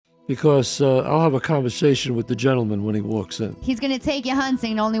because I'll have a conversation with the gentleman when he walks in. He's going to take you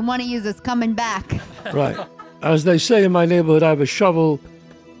hunting, and only one of you is coming back. Right. As they say in my neighborhood, I have a shovel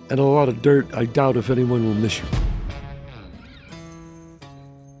and a lot of dirt. I doubt if anyone will miss you.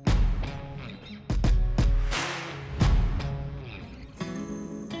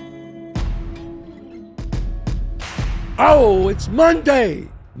 Oh, it's Monday.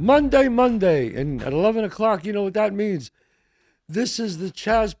 Monday. And at 11 o'clock, you know what that means. This is the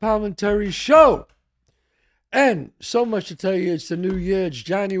Chazz Palminteri Show. And so much to tell you, it's the new year. It's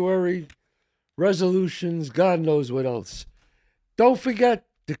January. Resolutions, God knows what else. Don't forget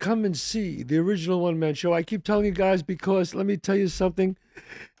to come and see the original one-man show. I keep telling you guys because, let me tell you something.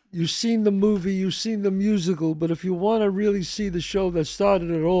 You've seen the movie, you've seen the musical, but if you want to really see the show that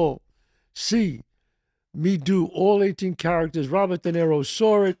started it all, see me do all 18 characters. Robert De Niro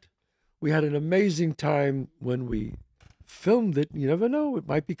saw it. We had an amazing time when we filmed it. You never know. It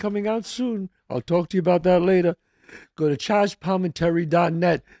might be coming out soon. I'll talk to you about that later. Go to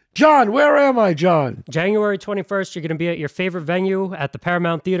ChazzPalminteri.net. John, where am I, John? January 21st, you're going to be at your favorite venue at the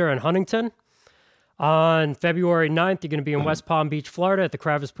Paramount Theater in Huntington. On February 9th, you're going to be in West Palm Beach, Florida at the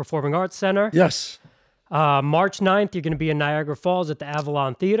Kravis Performing Arts Center. Yes. March 9th, you're going to be in Niagara Falls at the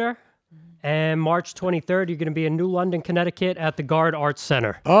Avalon Theater. And March 23rd, you're going to be in New London, Connecticut at the Guard Arts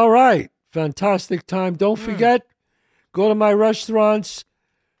Center. All right. Fantastic time. Don't forget, go to my restaurants,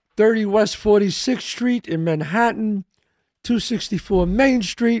 30 West 46th Street in Manhattan, 264 Main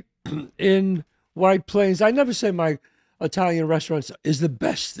Street in White Plains. I never say my Italian restaurants is the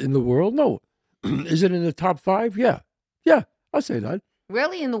best in the world. No. Is it in the top 5? Yeah. Yeah, I'll say that.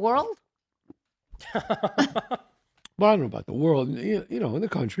 Really? In the world? Well, I don't know about the world. You know, in the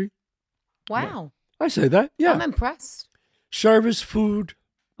country. Wow. I say that, yeah. I'm impressed. Service, food,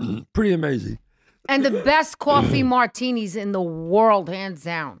 pretty amazing. And the best coffee martinis in the world, hands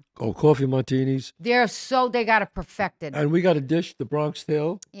down. Oh, coffee martinis. They got it perfected. And we got a dish, the Bronx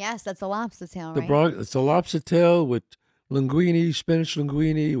tail. Yes, that's a lobster tail, The right? Bronx, it's a lobster tail with linguine, spinach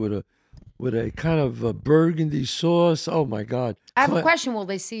linguine, with a kind of a burgundy sauce. Oh my God! I have a question. Will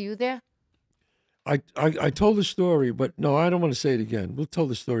they see you there? I told the story, but no, I don't want to say it again. We'll tell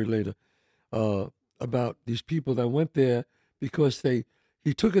the story later about these people that went there because he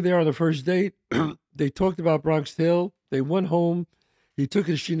took her there on the first date. They talked about Bronx Tale. They went home. He took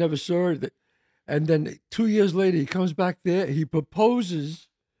her. She never saw it. And then 2 years later, he comes back there. He proposes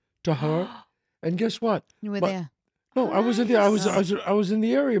to her. And guess what? You were there. No, I wasn't there. I was in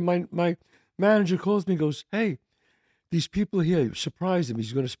the area. My manager calls me and goes, "Hey, these people here surprised him.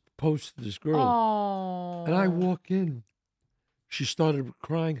 He's going to propose to this girl." Oh. And I walk in. She started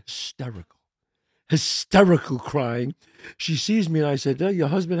crying, hysterical crying. She sees me and I said, "Your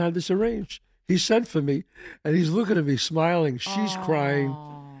husband had this arranged. He sent for me." And he's looking at me smiling. She's crying.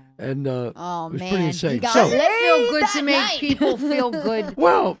 And it was pretty insane. It feels good to make people feel good.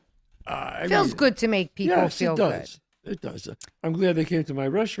 Well, feels good to make people feel good. Yes, it does. I'm glad they came to my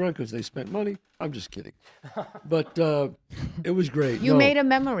restaurant because they spent money. I'm just kidding. But it was great. You made a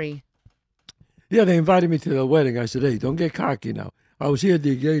memory. Yeah, they invited me to the wedding. I said, "Hey, don't get cocky now. I was here at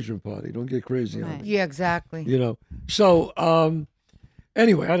the engagement party. Don't get crazy on me." Yeah, exactly. You know. So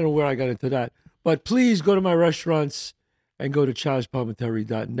anyway, I don't know where I got into that. But please go to my restaurants and go to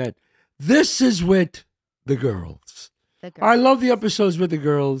ChazzPalminteri.net. This is with the girls. I love the episodes with the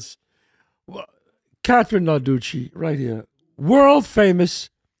girls. Kathrine Narducci, right here. World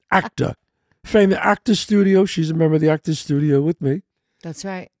famous actor. Famous Actor Studio. She's a member of the Actor Studio with me. That's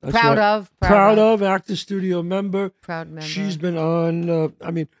right. That's Proud right. of. Proud of. Actor Studio member. Proud member. She's been on,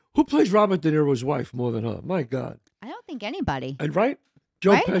 who plays Robert De Niro's wife more than her? My God. I don't think anybody. And right?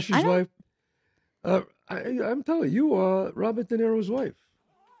 Joe Right? Pesci's wife. I'm telling you, you are Robert De Niro's wife.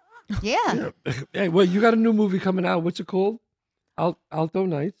 Yeah. Hey, well, you got a new movie coming out. What's it called? Alto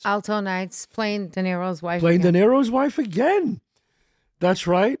Nights. Alto Nights, playing De Niro's wife. Playing again. De Niro's wife again. That's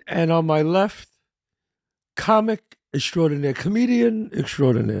right. And on my left, comic extraordinaire, comedian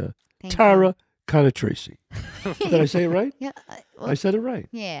extraordinaire, Tara Cannistraci. Did I say it right? Yeah. I said it right.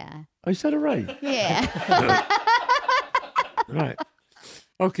 Yeah. I said it right. Yeah. Right.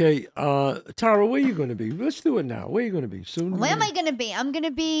 Okay, Tara, where are you going to be? Let's do it now. Where are you going to be? Soon? Where am I going to be? I'm going to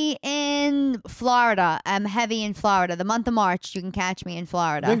be in Florida. I'm heavy in Florida. The month of March, you can catch me in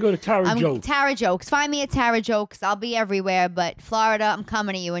Florida. Then go to Tara Jokes. Tara Jokes. Find me at Tara Jokes. I'll be everywhere, but Florida, I'm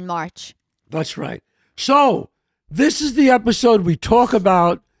coming to you in March. That's right. So, this is the episode we talk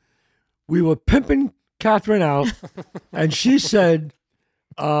about. We were pimping Kathrine out, and she said,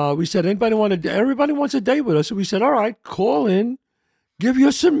 we said, everybody wants a date with us. So we said, all right, call in. Give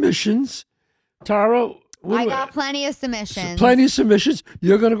your submissions. Tara, I got plenty of submissions. Plenty of submissions.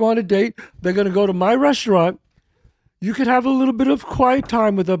 You're going to go on a date. They're going to go to my restaurant. You could have a little bit of quiet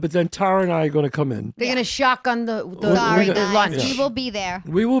time with her, but then Tara and I are going to come in. They're gonna shotgun the Sorry, we- guys. lunch. We will be there.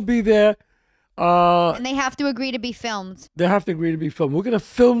 We will be there. And they have to agree to be filmed. They have to agree to be filmed. We're going to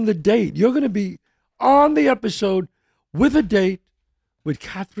film the date. You're going to be on the episode with a date with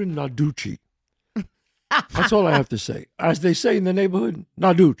Kathrine Narducci. That's all I have to say. As they say in the neighborhood,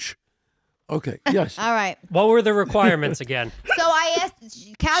 Narducci. Okay, yes. All right. What were the requirements again? So I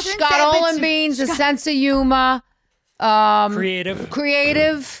asked Catherine. Scott beans, a sense of humor, Creative.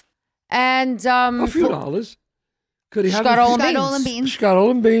 and A few dollars. Could he have Scott a Olin few? Scott Beans. Scott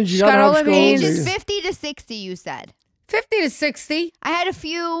Olin beans. You Scott got to have Olin Scott Olin beans. Just beans. 50 to 60, you said. 50 to 60. I had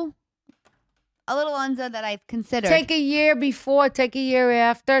a little under that I've considered. Take a year before, take a year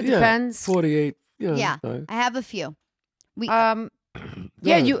after. It depends. 48. Yeah, fine. I have a few. We, Yeah,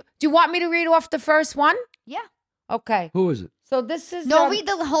 Yeah. do you want me to read off the first one? yeah. Okay. Who is it? So this is No, read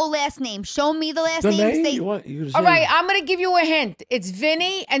the whole last name. Show me the last The name. name? You want, you all right, I'm gonna give you a hint. It's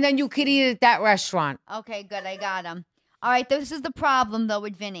Vinny, and then you could eat it at that restaurant. Okay, good. I got him. All right, this is the problem, though,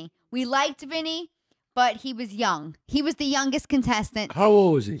 with Vinny. We liked Vinny, but he was young. He was the youngest contestant. How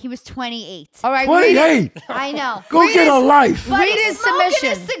old was he? He was 28. All right, read it. 28. I know. Go get a life. But Read he's his smoking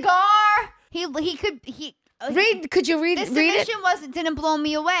submission. a cigar. He could. Could you read The read it? submission didn't blow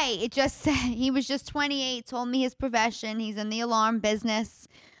me away. It just said he was just 28. Told me his profession. He's in the alarm business.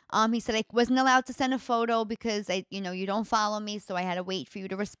 He said I wasn't allowed to send a photo because you don't follow me, so I had to wait for you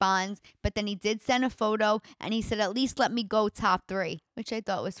to respond. But then he did send a photo, and he said at least let me go top 3, which I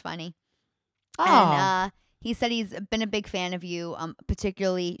thought was funny. Oh, And he said he's been a big fan of you,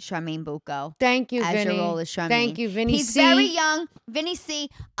 particularly Charmaine Bucco. thank you, As Vinny. your role as Charmaine. Thank you, Vinny. He's C. very young. Vinny C.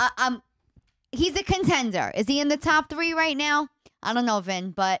 He's a contender. Is he in the top 3 right now? I don't know,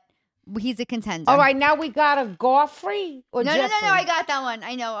 Vin, but he's a contender. All right, now we got a Godfrey or No, Jeffrey? I got that one.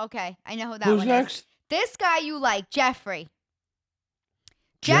 I know. Okay. I know who that Who's one next? is. This guy you like, Jeffrey.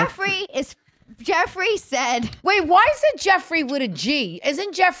 Jeffrey? Jeffrey said, Wait, why is it Jeffrey with a G?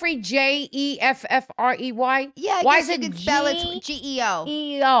 Isn't Jeffrey Jeffrey? yeah, Why I is guess you it could spell it G G-E-O.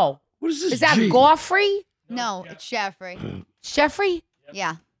 E O? What is this? Is that G? Godfrey? No, it's Jeffrey. Jeffrey?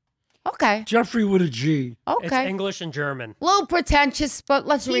 Yeah. Okay. Jeffrey with a G. It's Okay. English and German. A little pretentious, but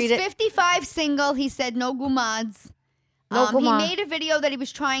let's He's read it. 55, single. He said no gumads. No He gumad. made a video that he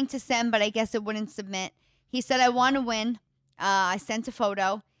was trying to send, but I guess it wouldn't submit. He said, I want to win. I sent a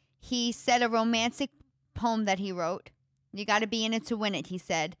photo. He said a romantic poem that he wrote. You got to be in it to win it, he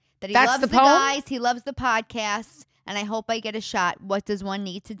said. That he That's loves the the poem? guys, he loves the podcast, and I hope I get a shot. What does one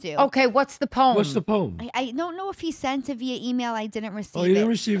need to do? Okay, what's the poem? What's the poem? I don't know if he sent it via email. I didn't receive Oh, you it. didn't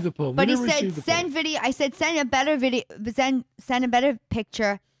receive the poem. But We he didn't said receive the send poem. video. I said send a better video. Send a better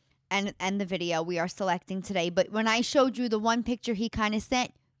picture, and the video we are selecting today. But when I showed you the one picture he kind of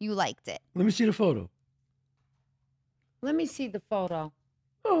sent, you liked it. Let me see the photo. Let me see the photo.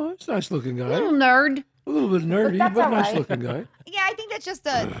 Oh, it's a nice looking guy. Little nerd. A little bit nerdy, that's but all nice right. looking guy. Yeah, I think that's just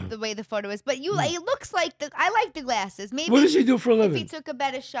the way the photo is. But you, it looks like I like the glasses. Maybe What does he do for a if he living? took a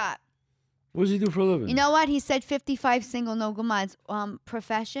better shot. What does he do for a living? You know what? He said 55, single, no gumads.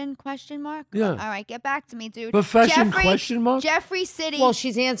 Profession? Question mark. Yeah. All right, get back to me, dude. Profession? Jeffrey, Question mark? Jeffrey City. Well,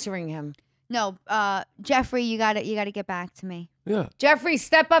 she's answering him. No, Jeffrey, you got to get back to me. Yeah. Jeffrey,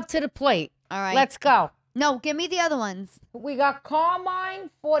 step up to the plate. All right. Let's go. No, give me the other ones. We got Carmine,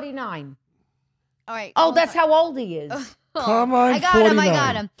 49. All right. Oh, hold that's on. how old he is. Carmine, I got him. I 49.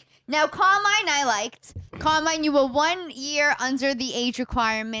 got him. Now, Carmine, I liked. Carmine, you were 1 year under the age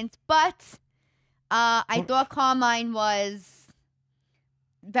requirement, but I thought Carmine was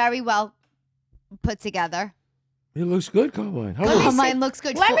very well put together. He looks good, Carmine. How old is he? Carmine looks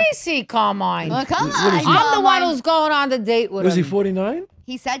good. Let me see Carmine. Well, come What on. is he? I'm the one Carmine. who's going on the date with Was he him. 49?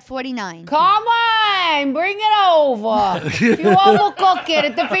 He said 49. Carmine, bring it over. If you overcook it,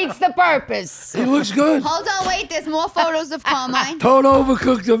 it defeats the purpose. He looks good. Hold on, wait. There's more photos of Carmine. Don't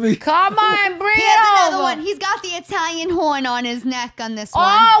overcook to me. Carmine, bring He it has over. another one. He's got the Italian horn on his neck on this one.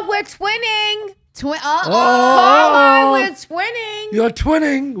 Oh, we're twinning. Oh. Carmine, we're twinning. You're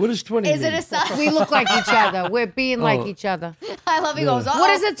twinning. What is twinning? Is it a sign? We look like each other. We're being like each other. I love he goes, What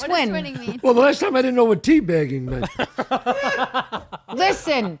is a What twin? does twinning mean? Well, the last time I didn't know what teabagging meant.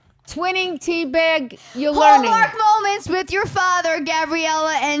 Listen, twinning teabag, you're Hallmark learning. moments with your father,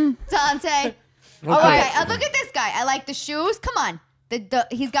 Gabriella and Dante. Okay. Okay, look at this guy. I like the shoes. Come on.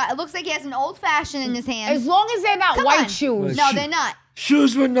 He's got. It looks like he has an old fashioned in his hand. As long as they're not Come white on. shoes. No, they're not.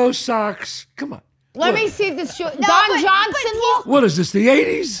 Shoes with no socks. Come on. Let What? me see the shoe. No, Don but Johnson he's- What is this, the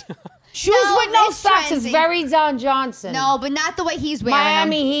 80s? shoes No, with no it's socks is trendy. very Don Johnson. No, but not the way he's wearing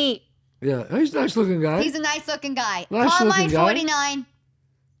Miami them. Heat. Yeah, he's a nice looking guy. He's a nice looking guy. Nice Carmine, looking guy. 49.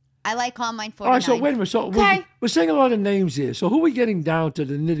 I like Carmine, 49. All right, so wait a minute. So Okay. we're saying a lot of names here. So who are we getting down to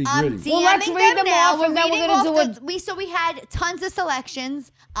the nitty I'm gritty? Well, let's DMing read them now. off, and then we're reading gonna off do So we had tons of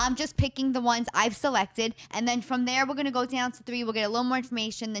selections. I'm just picking the ones I've selected. And then from there, we're going to go down to 3. We'll get a little more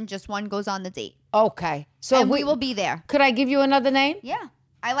information. Then just one goes on the date. Okay. So And we will be there. Could I give you another name? Yeah.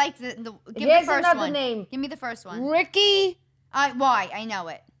 I like the give Here's the first another one. name. Give me the first one. Ricky. Why? I know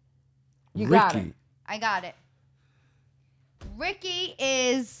it. You Ricky. got it. I got it. Ricky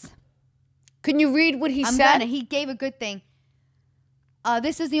is... Can you read what he said? He gave a good thing.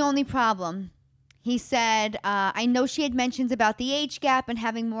 This is the only problem. He said, I know she had mentions about the age gap and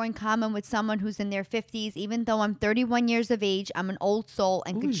having more in common with someone who's in their 50s. Even though I'm 31 years of age, I'm an old soul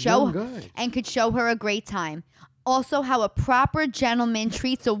and could show her a great time. Also, how a proper gentleman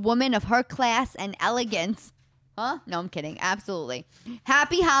treats a woman of her class and elegance. Huh? No, I'm kidding. Absolutely.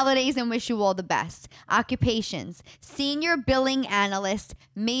 Happy holidays and wish you all the best. Occupations: senior billing analyst,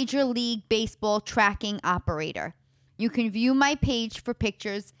 Major League Baseball tracking operator. You can view my page for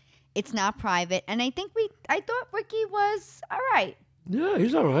pictures. It's not private. And I thought Ricky was all right. Yeah,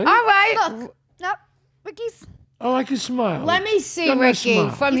 he's all right. All right. Look, nope, Ricky's I like his smile. Let me see Got a nice Ricky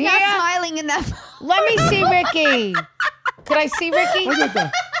smile. from he's here. not smiling in that. Let me see Ricky. Could I see Ricky? I got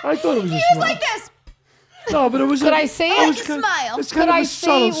that. I thought it was a He smile. was like this. No, but it was. Could I see it? Like a smile. It's kind Could of I a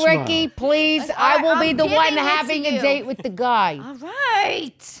subtle see Ricky, smile. please? All I right, will be I'm the one giving it to having a you. date with the guy. All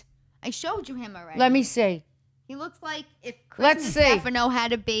right. I showed you him already. Let me see. He looks like if Let's Chris see. Stefano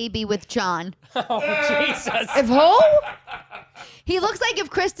had a baby with John. Oh, Jesus. If who? He looks like if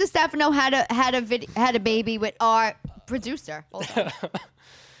Chris Stefano had a baby with our producer. Hold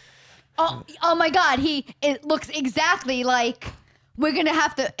on. oh my God! It looks exactly like we're gonna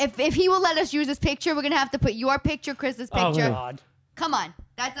have to if he will let us use this picture, we're gonna have to put your picture, Chris's Oh, picture. God. Come on,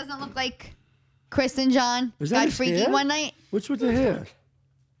 that doesn't look like Chris and John Is that got his freaky hair? one night. What's with the hair?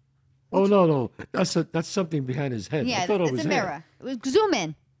 Oh no, that's something behind his head. I Yeah, thought it it's was a hair. mirror. Zoom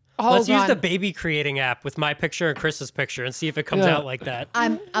in. Let's use on. the baby creating app with my picture and Chris's picture and see if it comes Yeah. out like that.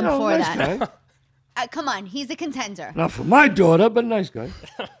 I'm No, for nice that. guy. Come on, he's a contender. Not for my daughter, but nice guy.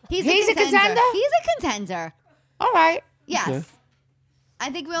 He's a contender? He's a contender. All right. Yes. Okay. I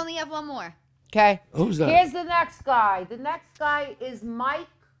think we only have one more. Okay. Who's that? Here's the next guy. The next guy is Mike.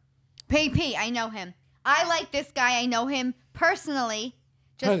 PP, I know him. I like this guy. I know him personally.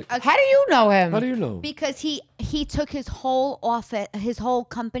 Just How do you know him? How do you know? because he took his whole office, his whole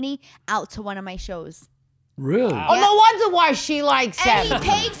company out to one of my shows. Really? Oh, no wonder why she likes And him. he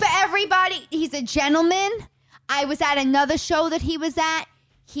paid for everybody. He's a gentleman. I was at another show that he was at.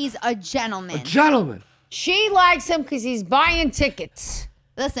 He's a gentleman. Gentlemen. She likes him because he's buying tickets.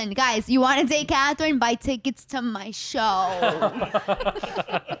 Listen, guys, you want to date Kathrine? Buy tickets to my show.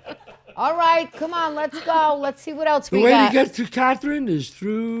 All right, come on, let's go. Let's see what else The we way got. to get to Catherine is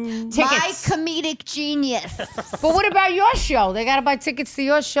through. Tickets. My comedic genius. But what about your show? They got to buy tickets to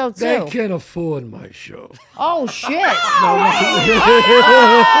your show, too. They can't afford my show. Oh, shit.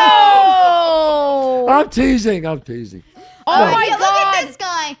 Oh, I'm teasing. oh No. my Yeah, God. look at this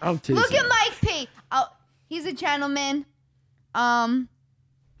guy. I'm teasing. Look at Mike P. Oh, he's a gentleman.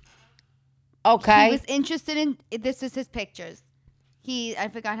 Okay. He was interested in. This is his pictures. I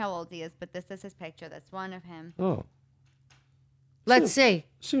forgot how old he is, but this is his picture. That's one of him. Oh, Let's see.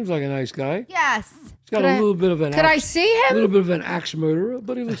 seems like a nice guy. Yes. He's got Could a I- little bit of an. Could I axe, see a him? little bit of an axe murderer,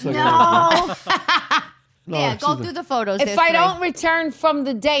 but he looks like a nice guy. No. No, Yeah, it go seems through like- the photos. If There's I three. don't return from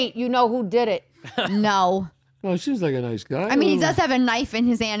the date, you know who did it. No. No, he seems like a nice guy. I mean, he does have a knife in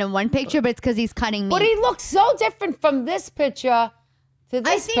his hand in one picture, but it's because he's cutting meat. But he looks so different from this picture to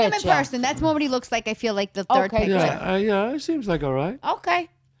this I've seen him in picture. person. That's more what he looks like. I feel like the third Okay, picture. Yeah, it seems like all right. Okay.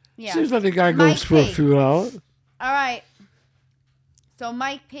 Yeah. Seems like the guy Mike goes for a P. few hours. All right. So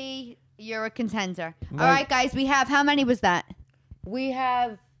Mike P, you're a contender. Mike- All right, guys. We have how many was that? We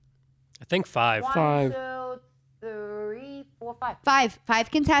have I think 5. 1, Five. 2, 3, 4, 5. Five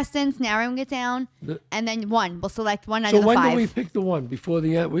contestants. Narrowing it down, and then one. We'll select one out So of the when five. do we pick the one? Before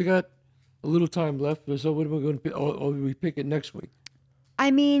the end? We got a little time left, so when are we going to pick? Or we pick it next week? I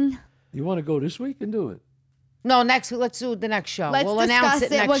mean, You want to go this week and do it? No, next week. Let's do the next show. let's we'll discuss announce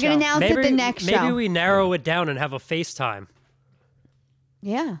it. it next We're show. gonna announce it the next show. Maybe we narrow it down and have a FaceTime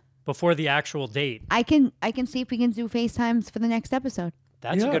Yeah, before the actual date. I can see if we can do FaceTimes for the next episode.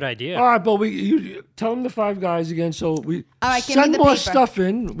 That's a good idea. All right, but you tell them the 5 guys again. So we All right, give me send the more paper. stuff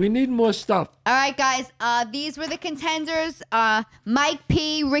in. We need more stuff. All right, guys. These were the contenders: Mike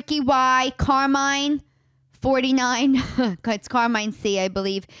P, Ricky Y, Carmine, 49. It's Carmine C, I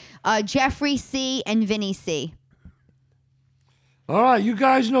believe. Jeffrey C and Vinny C. All right, you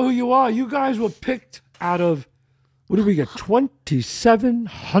guys know who you are. You guys were picked out of, what did we get,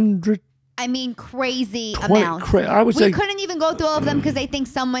 2,700? I mean, crazy 20 amounts. I would We say, couldn't even go through all of them because I think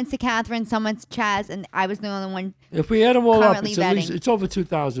some went to Kathrine, some went to Chazz, and I was the only one. if we add them all up, currently it's at least, vetting. it's over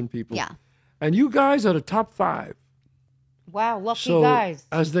 2,000 people. Yeah. And you guys are the top 5. Wow, lucky So, guys.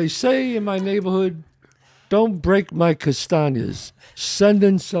 as they say in my neighborhood, don't break my castañas. Send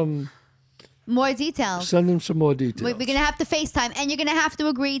in some More details. some more details. We're going to have to FaceTime, and you're going to have to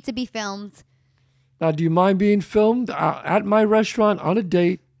agree to be filmed. Now, do you mind being filmed at my restaurant on a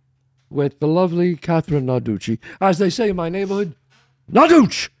date with the lovely Kathrine Narducci? As they say in my neighborhood,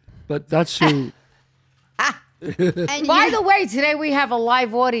 Narducci! But that's who. And By the way, today we have a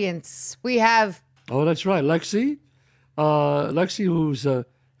live audience. We have Oh, that's right. Lexi. Lexi, who's a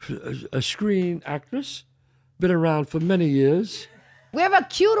screen actress, been around for many years. we have a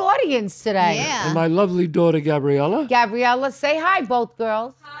cute audience today. Yeah. And my lovely daughter, Gabriella. Gabriella, say hi, both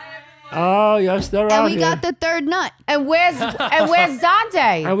girls. Oh, yes, they're And out we here. got the third nut. And where's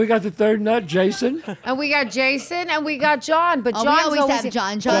Dante? And we got the third nut, Jason. And we got Jason and we got John. But Oh, John's we always have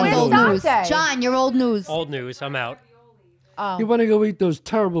John. John's Where's old news. Dante? John, you're old news. Old news. I'm out. You want to go eat those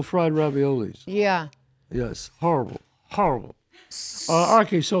terrible fried raviolis? Yeah. Yes, horrible, horrible.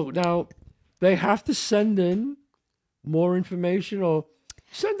 Okay, so now they have to send in more information or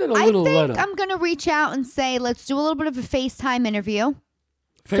send in a little I think letter. I'm going to reach out and say, let's do a little bit of a FaceTime interview.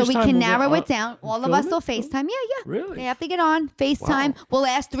 So we FaceTime can will- narrow it down. All of film us it? will FaceTime. Yeah. Really? They have to get on FaceTime. Wow. We'll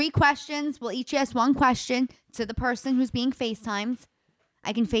ask 3 questions. We'll each ask 1 question to the person who's being FaceTimed.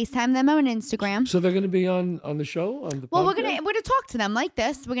 I can FaceTime them on Instagram. So they're going to be on the show on the Well, we're podcast? gonna talk to them like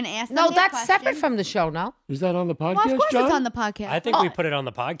this. We're gonna ask them. No, their that's separate questions. from the show, no? Is that on the podcast, Well, of course John? it's on the podcast. I think we put it on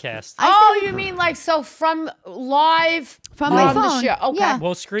the podcast. Oh, you mean like so from live From my on the phone. show? Okay. Yeah.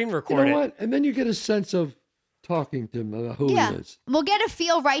 We'll screen You record know it. what? And then you get a sense of talking to him, who he is. We'll get a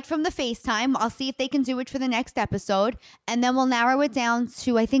feel right from the FaceTime. I'll see if they can do it for the next episode. And then we'll narrow it down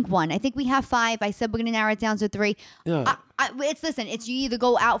to, I think, 1. I think we have 5. I said we're going to narrow it down to 3. Yeah. Listen, it's you either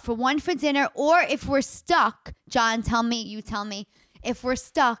go out for 1 for dinner, or if we're stuck, John, you tell me, if we're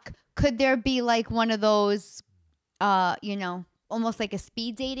stuck, could there be like one of those, almost like a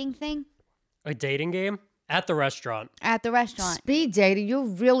speed dating thing A dating game at the restaurant. at the restaurant? Speed dating, you're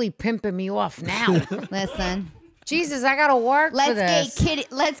really pimping me off now. Listen, Jesus, I gotta work for let's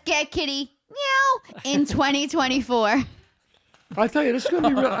this. get Kitty meow in 2024. I tell you, it's going to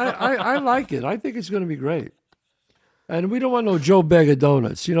be real. I like it. I think it's going to be great. And we don't want no Joe Bag of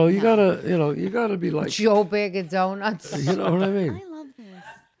Donuts. You gotta be like, Joe Bag of Donuts. you know what I mean? I love this.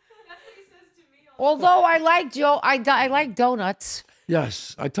 Although I like I like donuts.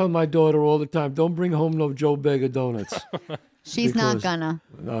 Yes, I tell my daughter all the time, don't bring home no Joe Bag of Donuts. She's not Because- gonna.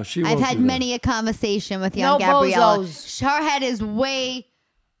 No, she I've won't had do that. many a conversation with young No Gabriella. bozos. Her head is way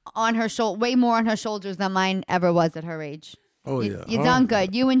on her way more on her shoulders than mine ever was at her age. Oh, yeah. You Huh? done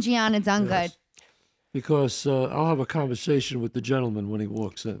good. You and Gianna done Yes. good. Because I'll have a conversation with the gentleman when he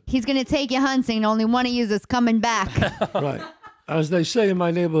walks in. He's gonna take you hunting. Only one of you is coming back. Right. As they say in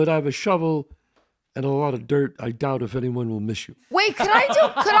my neighborhood, I have a shovel and a lot of dirt. I doubt if anyone will miss you. Wait, could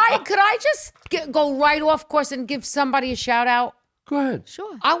I just go right off course and give somebody a shout out? Go ahead.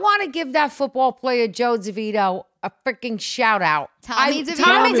 Sure. I want to give that football player Joe DeVito a freaking shout out. Tommy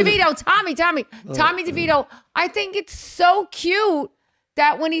DeVito? Tommy DeVito. I think it's so cute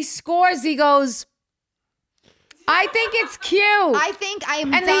that when he scores, he goes. I think it's cute. I think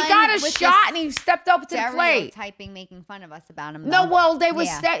I'm and done he got a with shot and he stepped up to the plate. stereotyping, making fun of us about him. No, though. well, they were,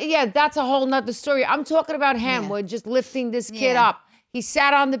 Yeah. that's a whole nother story. I'm talking about him. Yeah. We're just lifting this kid Yeah. up. He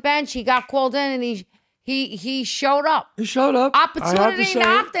sat on the bench. He got called in and he showed up. He showed up. I have to Opportunity say,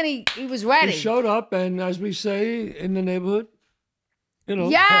 knocked and he was ready. He showed up, and as we say in the neighborhood,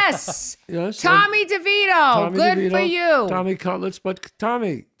 Yes. yes. Tommy DeVito. Tommy Good DeVito, for you. Tommy Cutlets, but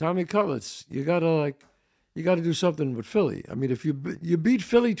Tommy Cutlets, you gotta do something with Philly. I mean, if you beat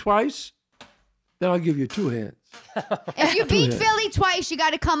Philly twice, then I'll give you 2 hands. If you beat ahead. Philly twice, you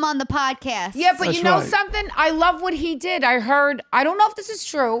got to come on the podcast. Yeah, but That's you know right. something? I love what he did. I don't know if this is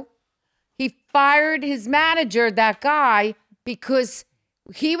true. He fired his manager, that guy, because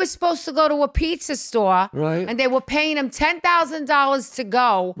he was supposed to go to a pizza store. Right. And they were paying him $10,000 to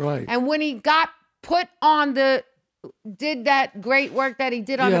go. Right. And when he got put on did that great work that he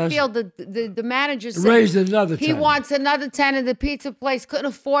did on the Yes. field, the manager said Raised another 10. he wants another 10 and the pizza place couldn't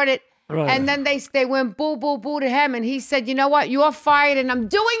afford it. Right. And then they went boo, boo, boo to him. And he said, you know what? You're fired and I'm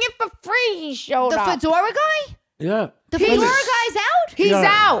doing it for free. He showed The up. fedora guy? Yeah. The He's- fedora guy's out? He's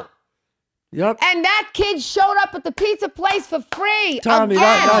Yeah. out. Yep. And that kid showed up at the pizza place for free. Tommy,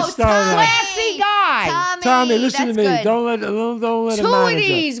 Again. that's not classy guy. Tommy, listen to that's me. good. Don't let a Two of manager.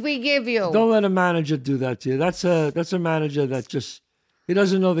 these we give you. Don't let a manager do that to you. That's a manager that just he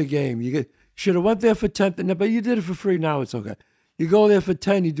doesn't know the game. You should have went there for 10, but you did it for free. Now it's okay. You go there for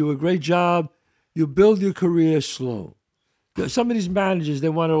 10. You do a great job. You build your career slow. Some of these managers, they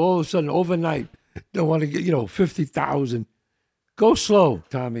want it all of a sudden overnight. They want to get 50,000. Go slow,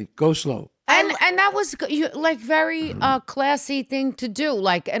 Tommy. Go slow. And that was like very classy thing to do.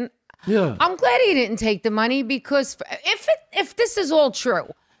 Like, and Yeah. I'm glad he didn't take the money because if this is all true,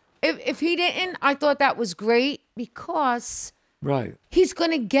 if he didn't, I thought that was great because Right. he's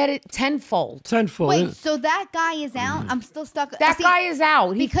gonna get it tenfold. Tenfold. Wait, so that guy is out? I'm still stuck. That See, guy is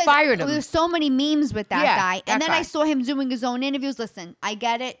out. He because fired him. There's so many memes with that Yeah, guy. And that then I guy. saw him doing his own interviews. Listen, I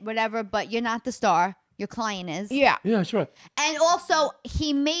get it, whatever, but you're not the star. Your client is. Yeah. Yeah, that's right. And also,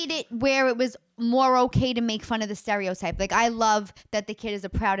 he made it where it was more okay to make fun of the stereotype. Like, I love that the kid is a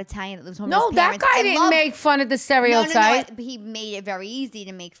proud Italian that lives home No, with his that parents. guy I didn't love- make fun of the No, stereotype. he made it very easy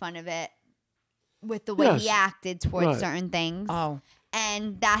to make fun of it with the way Yes. he acted towards Right. certain things. Oh.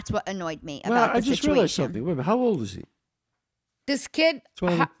 And that's what annoyed me Well, about I the just situation. realized something. Wait a minute. How old is he? This kid,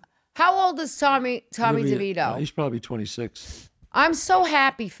 20. how old is Tommy DeVito? He's probably 26. I'm so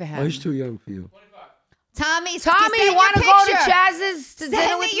happy for him. Oh, he's too young for you. Tommy, Tommy, you want to go to Chazz's to Send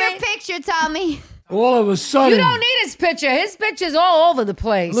dinner me with your me? picture, Tommy. All of a sudden. You don't need his picture. His picture's all over the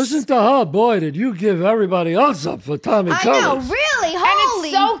place. Listen to her. Boy, did you give everybody else up for Tommy I know, Cummings. really, And holy.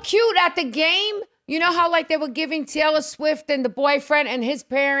 it's so cute at the game. You know how like they were giving Taylor Swift and the boyfriend and his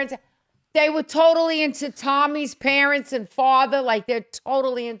parents. They were totally into Tommy's parents and father. Like they're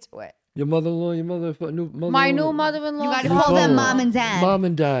totally into it. Your mother-in-law, your mother-in-law. My new mother-in-law. You gotta Your call them father-in-law. mom and dad. Mom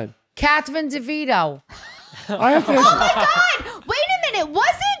and dad. Kathrine DeVito. I have to Oh ask my God! Wait a minute.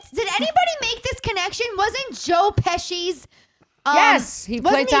 Did anybody make this connection? Wasn't Joe Pesci's? Yes, he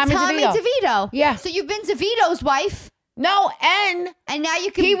played wasn't Tommy Tommy DeVito. DeVito. Yeah. So you've been DeVito's wife, No, and and now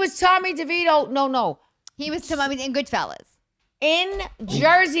you can. he was Tommy DeVito. No. He was Tommy in Goodfellas. In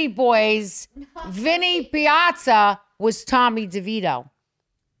Jersey Boys, Vinny Piazza was Tommy DeVito.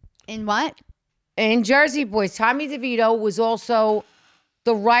 In what? In Jersey Boys, Tommy DeVito was also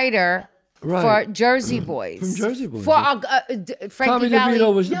the writer Right. for Jersey Boys. From Jersey Boys, For yeah. Frankie Tommy Valli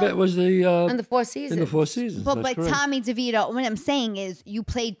DeVito was the in the Four Seasons. in the Four Seasons. But That's correct. Tommy DeVito, what I'm saying is you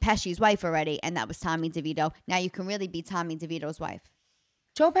played Pesci's wife already, and that was Tommy DeVito. Now you can really be Tommy DeVito's wife.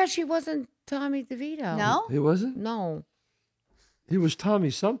 Joe Pesci wasn't Tommy DeVito. No? He wasn't. No. He was Tommy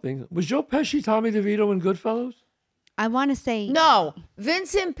something. Was Joe Pesci Tommy DeVito in Goodfellas? I want to say No.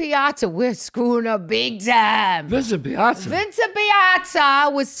 Vincent Piazza, we're screwing up big time. Vincent Piazza. Vincent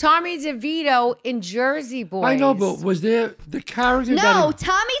Piazza was Tommy DeVito in Jersey Boys. I know, but was there the character? No, that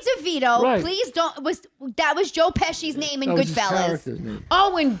Tommy DeVito. Right. Please don't. That was Joe Pesci's name in that was his Goodfellas. character's name.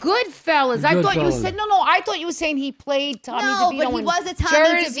 Oh, in Goodfellas. I thought you Goodfellas. said no. I thought you were saying he played Tommy No, DeVito. but he in was a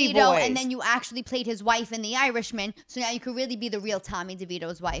Tommy Jersey DeVito, Boys. and then you actually played his wife in The Irishman. So now you could really be the real Tommy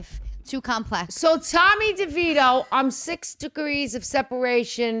DeVito's wife. Too complex. So Tommy DeVito, I'm 6 degrees of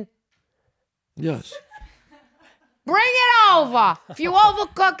separation. Yes. Bring it over. If you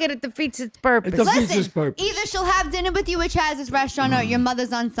overcook it, it defeats its purpose. It defeats Listen, his purpose. either she'll have dinner with you at Chazz's restaurant or your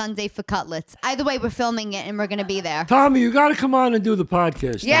mother's on Sunday for cutlets. Either way, we're filming it and we're going to be there. Tommy, you got to come on and do the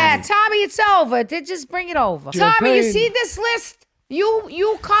podcast. Yeah, Tommy. Tommy, it's over. They just bring it over. Champagne. Tommy, you see this list?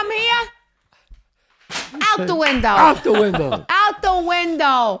 You come here? Out the window. Out the window. Out the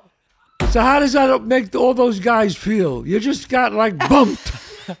window. So how does that make all those guys feel? You just got like bumped.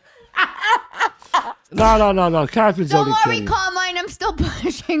 No. Catherine's Don't only worry, kidding. Carmine. I'm still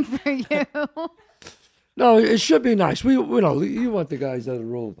pushing for you. No, it should be nice. We know you want the guys that are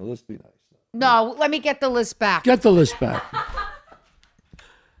rolling. Let's be nice. No, let me get the list back. Get the list back.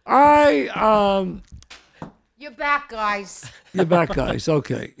 You're back, guys. You're back, guys.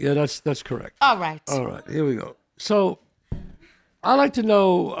 Okay, yeah, that's correct. All right. All right, here we go. So, I'd like to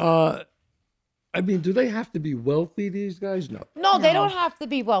know. I mean, do they have to be wealthy? These guys? No. No, they don't have to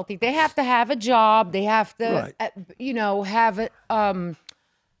be wealthy. They have to have a job. They have to, Right. have it. I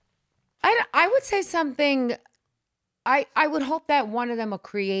would say something. I would hope that one of them are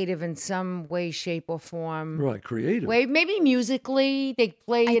creative in some way, shape, or form. Right, creative. Way maybe musically, they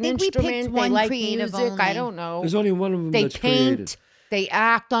play I an think we picked instrument. They one like creative music. I only. don't know. There's only one of them They that's paint. creative. They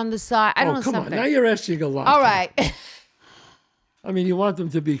act on the side. I don't know come something. on, now you're asking a lot. All right. I mean, you want them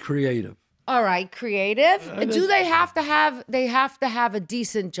to be creative. All right, creative. Do they have to have? They have to have a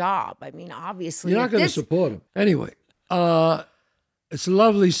decent job. I mean, obviously, You're not if going to this- support them anyway. It's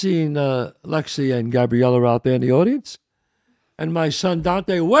lovely seeing Lexi and Gabriella out there in the audience. and my son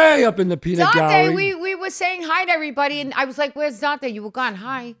Dante way up in the peanut Dante, gallery. we were saying hi to everybody, and I was like, "Where's Dante?" You were gone.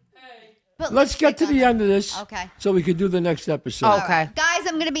 Hi. But Let's get to the end of this. Okay. So we can do the next episode. Oh. Okay. Guys,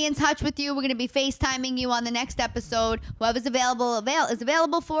 I'm going to be in touch with you. We're going to be FaceTiming you on the next episode. Whoever's is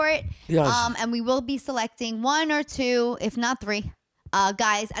available for it. Yes. And we will be selecting 1 or 2, if not 3,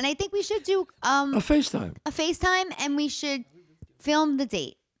 guys. And I think we should do A FaceTime. a FaceTime, and we should film the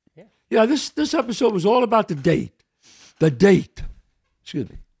date. Yeah, this episode was all about the date. The date. Excuse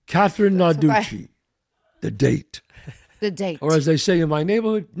me. Kathrine Narducci. right. The date. The date. Or as they say in my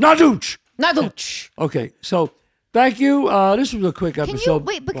neighborhood, Narducci. Narducci. Okay, so thank you. This was a quick Can you episode.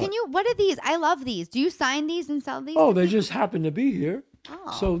 wait? But can you? What are these? I love these. Do you sign these and sell these? Oh, they just happen to be here.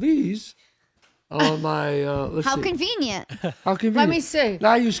 Oh. So these are my, let's How see. convenient. How convenient. Let me see.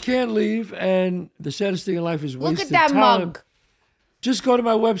 Now you can't leave, and the saddest thing in life is Look wasted at that time. mug. Just go to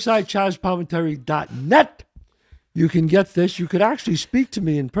my website, chazzpalminteri.net. You can get this. You could actually speak to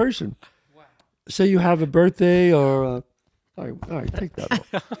me in person. Say you have a birthday or... all right, take that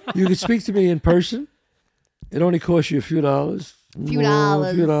off. You can speak to me in person. It only costs you a few dollars. A few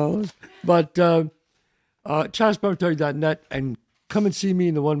dollars. But chazzpalminteri.net, and come and see me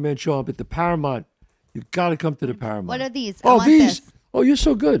in the one-man show up at the Paramount. You got to come to the Paramount. What are these? I Oh, want these. this. Oh, you're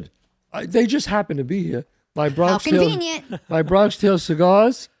so good. They just happen to be here. My Bronx Tales, convenient. my Bronx Tales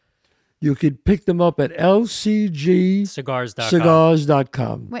cigars. You could pick them up at lcgcigars.com.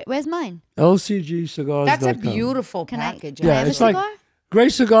 Cigars.com. Wait, where's mine? lcgcigars.com. That's a beautiful Can I? package. Can I Yeah, have a it's like cigar?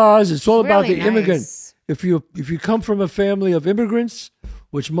 great cigars. It's all about really the immigrant. nice. If you come from a family of immigrants,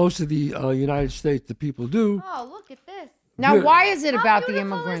 which most of the United States the people do, Oh, look at this. Now, Yeah. why is it How about the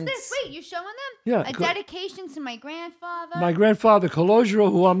beautiful is immigrants? this? Wait, you showing them? Yeah, A co- dedication to my grandfather. my grandfather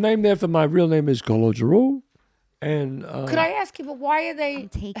Colosio, who I'm named after, my real name is Colosio, and Could I ask you, but why are they? I'm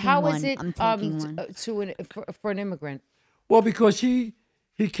taking How is one. it I'm taking one. for an immigrant? well, because he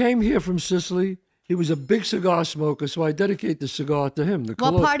came here from Sicily. He was a big cigar smoker, so I dedicate the cigar to him. The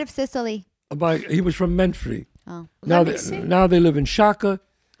What part of Sicily? He was from Menfrey. Oh, Now me see. now they live in Shaka.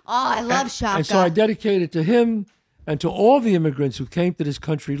 I love Shaka. And so I dedicate it to him and to all the immigrants who came to this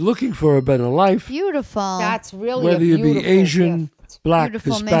country looking for a better life, Beautiful. That's really whether a you beautiful be Asian, gift. Black,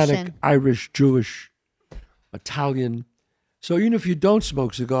 Beautiful Hispanic, mission. Irish, Jewish, Italian. So even if you don't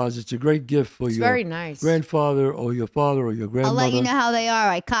smoke cigars, it's a great gift for your very nice. grandfather or your father or your I'll grandmother. let you know how they are.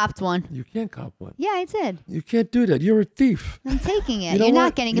 I copped one. You can't cop one. Yeah, I did. You can't do that. You're a thief. I'm taking it. You know You're what?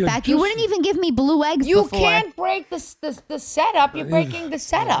 not getting it You're back. You just- wouldn't even give me blue eggs You before. can't break the setup. You're breaking the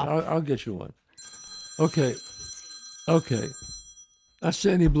setup. I'll get you one. Okay. That's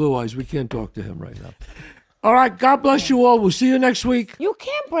any blue eyes. We can't talk to him right now. All right. God bless you all. We'll see you next week. You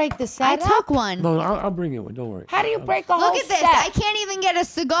can't break the I setup. took one. No, I'll bring you one. Don't worry. How do you break a whole Look at this. set? I can't even get a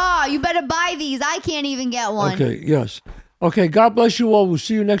cigar. You better buy these. I can't even get one. Okay, yes. Okay, God bless you all. We'll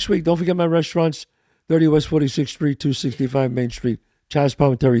see you next week. Don't forget my restaurants, 30 West 46th Street, 265 Main Street,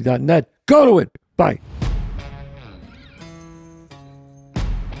 chazzpalminteri.net. Go to it. Bye.